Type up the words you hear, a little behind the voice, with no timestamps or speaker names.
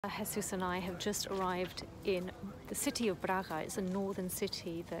Jesus and I have just arrived in the city of Braga. It's a northern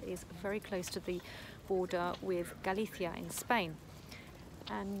city that is very close to the border with Galicia in Spain.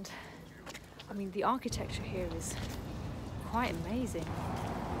 And I mean, the architecture here is quite amazing.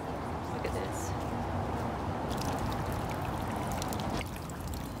 Look at this.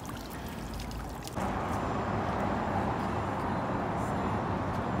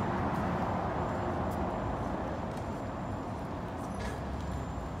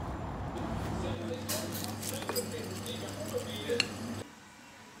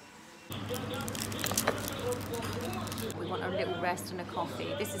 We want a little rest and a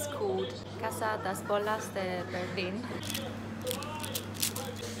coffee. This is called Casa das Bolas de Berlim.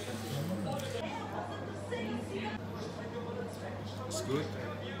 It's good.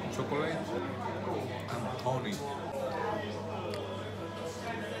 Chocolate and honey.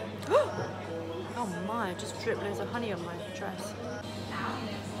 Oh my, I just dripped loads of honey on my dress.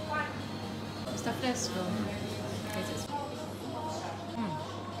 Está fresco.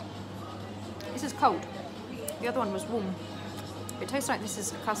 This is cold. The other one was warm. It tastes like this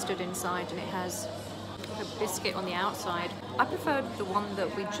is custard inside and it has a biscuit on the outside. I preferred the one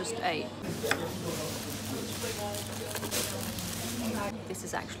that we just ate. This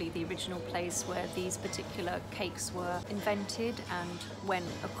is actually the original place where these particular cakes were invented, and when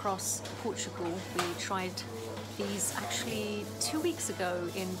across Portugal we tried these actually 2 weeks ago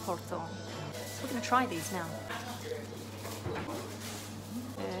in Porto. So we're going to try these now.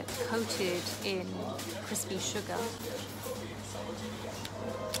 They're coated in crispy sugar.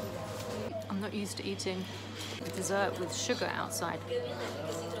 I'm not used to eating dessert with sugar outside.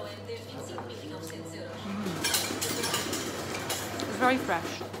 It's very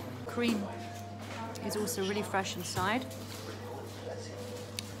fresh. Cream is also really fresh inside.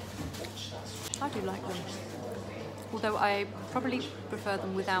 I do like them, although I probably prefer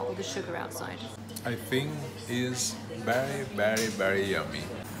them without all the sugar outside. I think it's very yummy.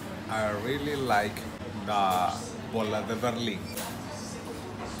 I really like the Bolas de Berlim.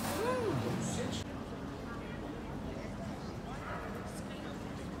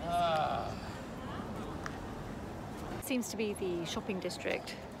 Seems to be the shopping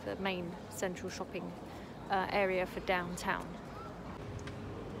district, the main central shopping area for downtown.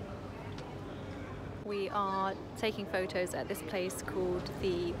 We are taking photos at this place called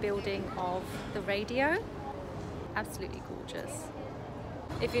the Building of the Radio. Absolutely gorgeous.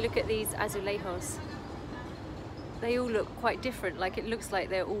 If you look at these azulejos, they all look quite different. Like, it looks like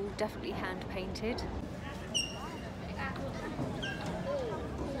they're all definitely hand painted.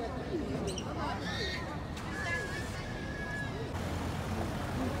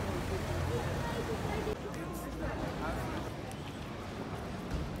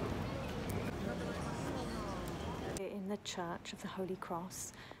 In the Church of the Holy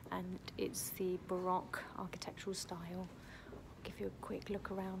Cross, and it's the Baroque architectural style. I'll give you a quick look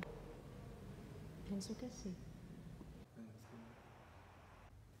around. Penso que sí.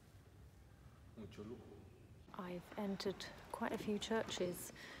 I've entered quite a few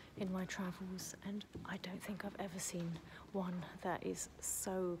churches in my travels, and I don't think I've ever seen one that is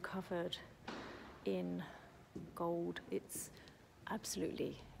so covered in gold. It's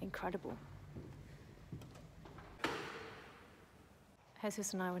absolutely incredible.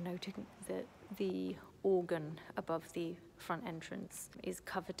 Jesus and I were noting that the organ above the front entrance is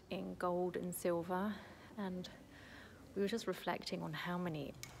covered in gold and silver, and we were just reflecting on how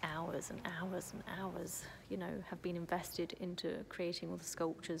many hours and hours and hours, you know, have been invested into creating all the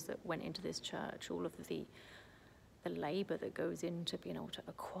sculptures that went into this church, all of the labor that goes into being able to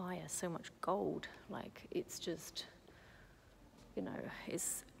acquire so much gold. Like, it's just, you know,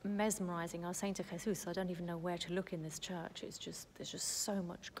 it's mesmerizing. I was saying to Jesus, I don't even know where to look in this church. It's just, there's just so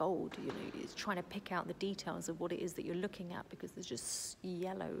much gold. You know, it's trying to pick out the details of what it is that you're looking at, because there's just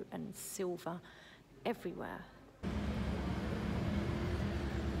yellow and silver everywhere.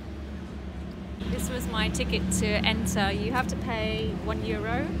 This was my ticket to enter. You have to pay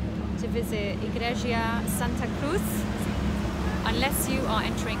 €1 to visit Igreja de Santa Cruz, unless you are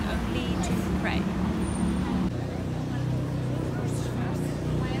entering only to pray.